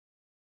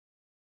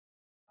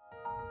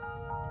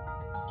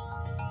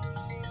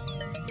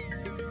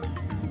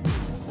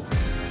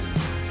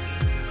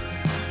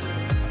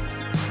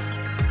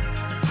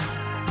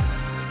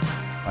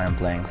I'm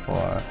playing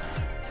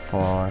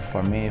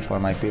for me, for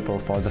my people,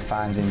 for the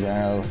fans in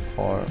general,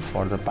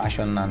 for the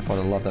passion and for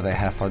the love that I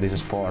have for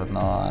this sport.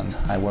 And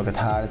I worked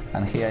hard,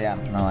 and here I am.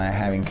 I'm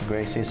having a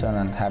great season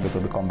and happy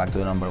to come back to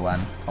the #1,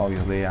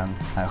 obviously, and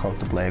I hope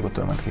to play a good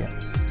tournament here.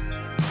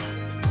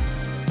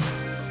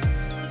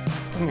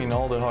 I mean,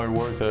 all the hard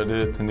work that I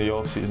did in the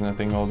off-season, I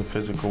think all the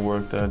physical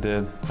work that I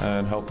did,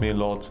 it helped me a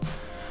lot.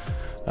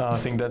 I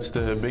think that's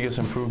the biggest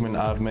improvement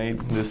I've made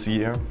this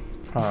year.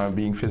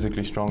 Being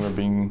physically stronger,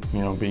 being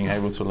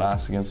able to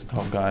last against the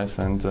top guys,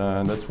 and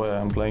that's why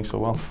I'm playing so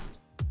well.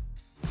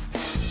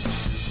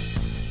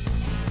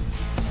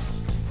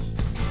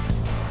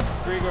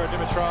 Grigor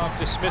Dimitrov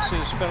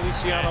dismisses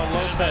Feliciano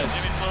Lopez.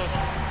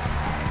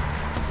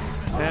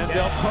 And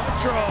Del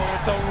Potro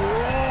with the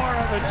roar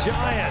of a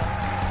giant.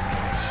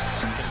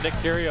 And Nick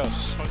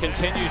Kyrgios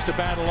continues to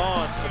battle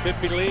on, a bit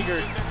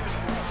beleaguered.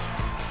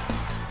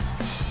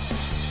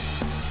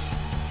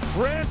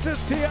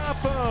 Frances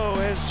Tiafoe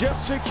has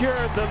just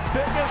secured the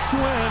biggest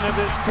win of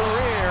his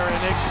career,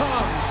 and it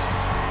comes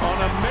on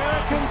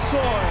American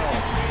soil.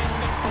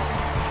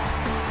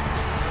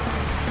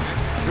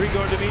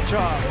 Grigor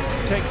Dimitrov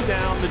takes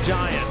down the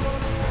giant.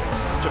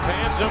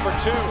 Japan's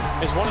 #2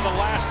 is one of the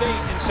last 8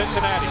 in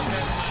Cincinnati.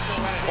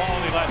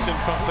 Quality lesson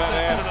from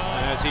Ferrer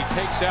as he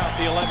takes out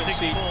the 11th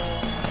seed.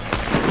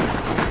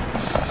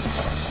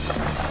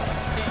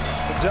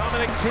 The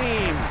Dominic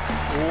team,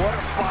 what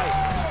a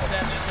fight.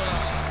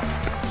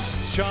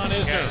 John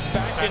Isner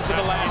back into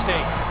the last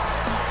 8.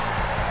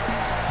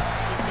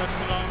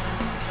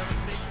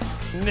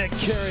 Nick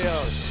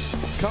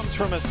Kyrgios comes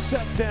from a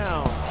set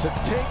down to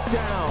take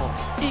down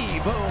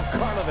Ivo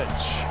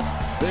Karlovic.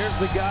 There's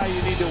the guy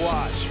you need to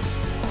watch.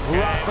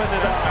 Roughing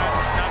it up.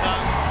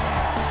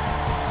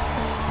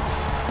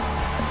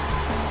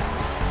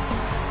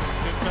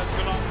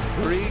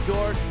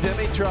 Grigor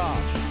Dimitrov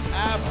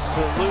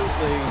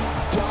absolutely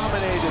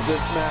dominated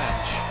this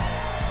match.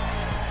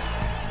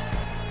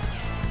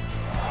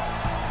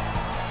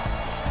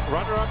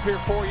 Runner-up here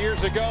 4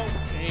 years ago.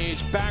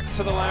 He's back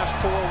to the last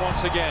 4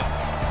 once again.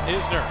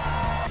 Isner.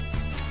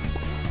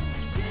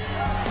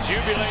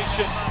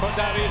 Jubilation for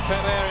David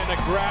Ferrer in a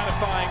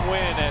gratifying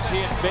win as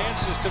he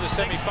advances to the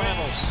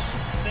semifinals.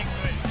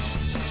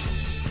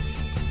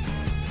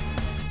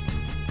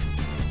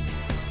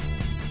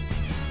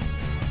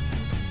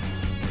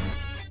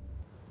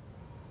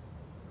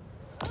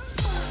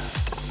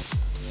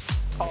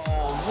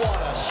 Oh,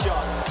 what a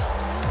shot.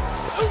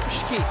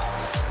 Ooshki.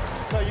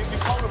 No, you can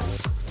call him.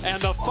 And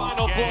the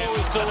final blow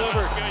is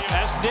delivered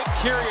as Nick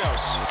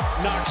Kyrgios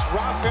knocks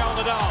Rafael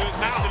Nadal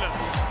out.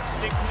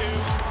 6-2,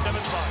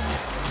 7-5.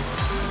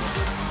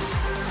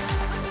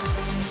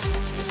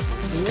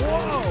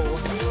 Whoa!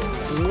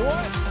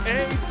 What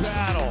a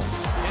battle!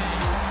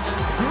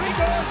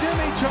 Grigor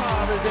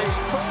Dimitrov is a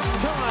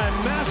first-time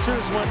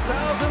Masters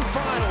 1000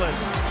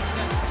 finalist.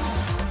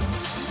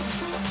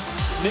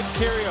 Nick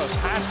Kyrgios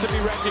has to be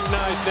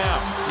recognized now,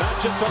 not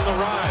just on the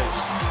rise.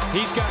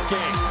 He's got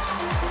game.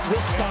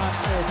 This time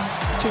it's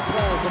 2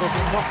 players that have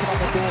been knocking on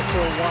the door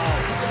for a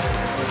while.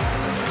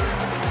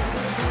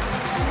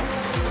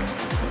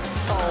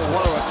 Oh,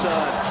 what a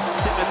return.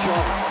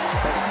 Dimitrov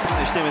has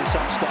punished him in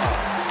some style.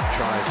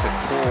 Tries to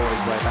claw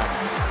his way back.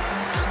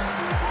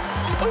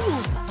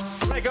 Ooh!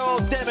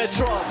 Grigor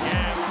Dimitrov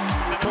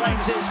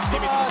claims his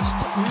first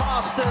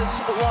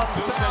Masters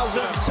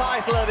 1000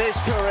 title of his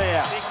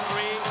career.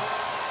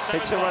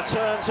 It's a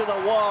return to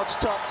the world's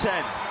top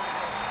 10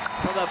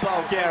 for the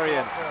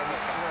Bulgarian.